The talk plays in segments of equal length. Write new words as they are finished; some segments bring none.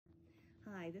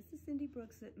Hi, this is Cindy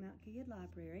Brooks at Mount Gilead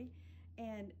Library,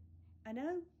 and I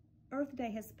know Earth Day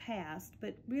has passed,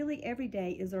 but really every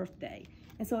day is Earth Day.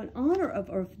 And so in honor of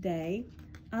Earth Day,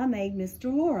 I made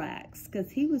Mr. Lorax,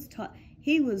 because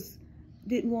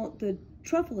didn't want the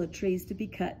truffula trees to be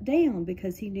cut down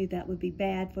because he knew that would be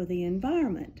bad for the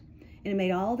environment. And it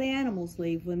made all the animals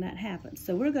leave when that happened.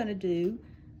 So we're going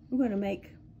to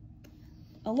make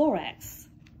a Lorax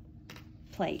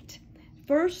plate.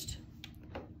 First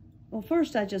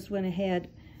I just went ahead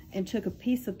and took a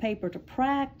piece of paper to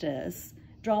practice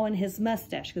drawing his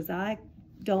mustache, because I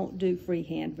don't do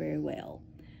freehand very well.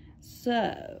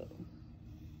 So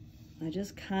I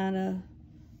just kind of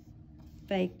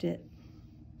faked it,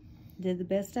 did the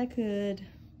best I could.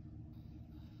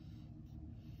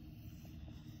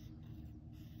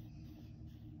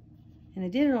 And I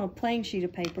did it on a plain sheet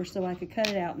of paper so I could cut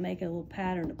it out and make a little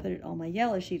pattern to put it on my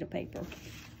yellow sheet of paper,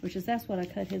 that's what I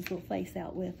cut his little face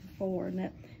out with before. And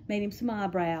that made him some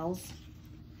eyebrows.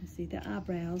 You see the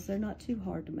eyebrows, they're not too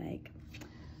hard to make.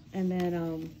 And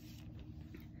then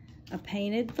I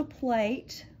painted the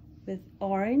plate with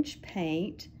orange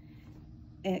paint,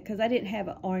 because I didn't have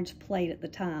an orange plate at the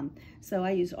time. So I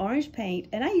used orange paint,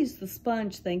 and I used the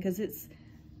sponge thing because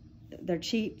they're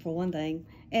cheap for one thing,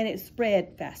 and it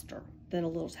spread faster than a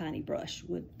little tiny brush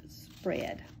would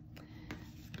spread.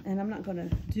 And I'm not gonna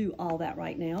do all that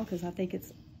right now because I think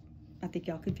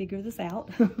y'all could figure this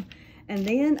out. And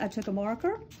then I took a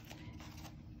marker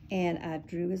and I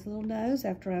drew his little nose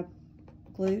after I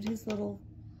glued his little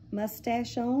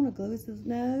mustache on. I glued his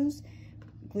nose,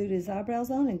 glued his eyebrows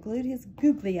on, and glued his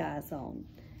googly eyes on.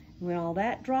 And when all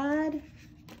that dried,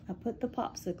 I put the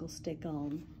popsicle stick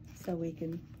on so we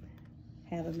can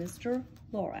have a Mr.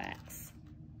 Lorax.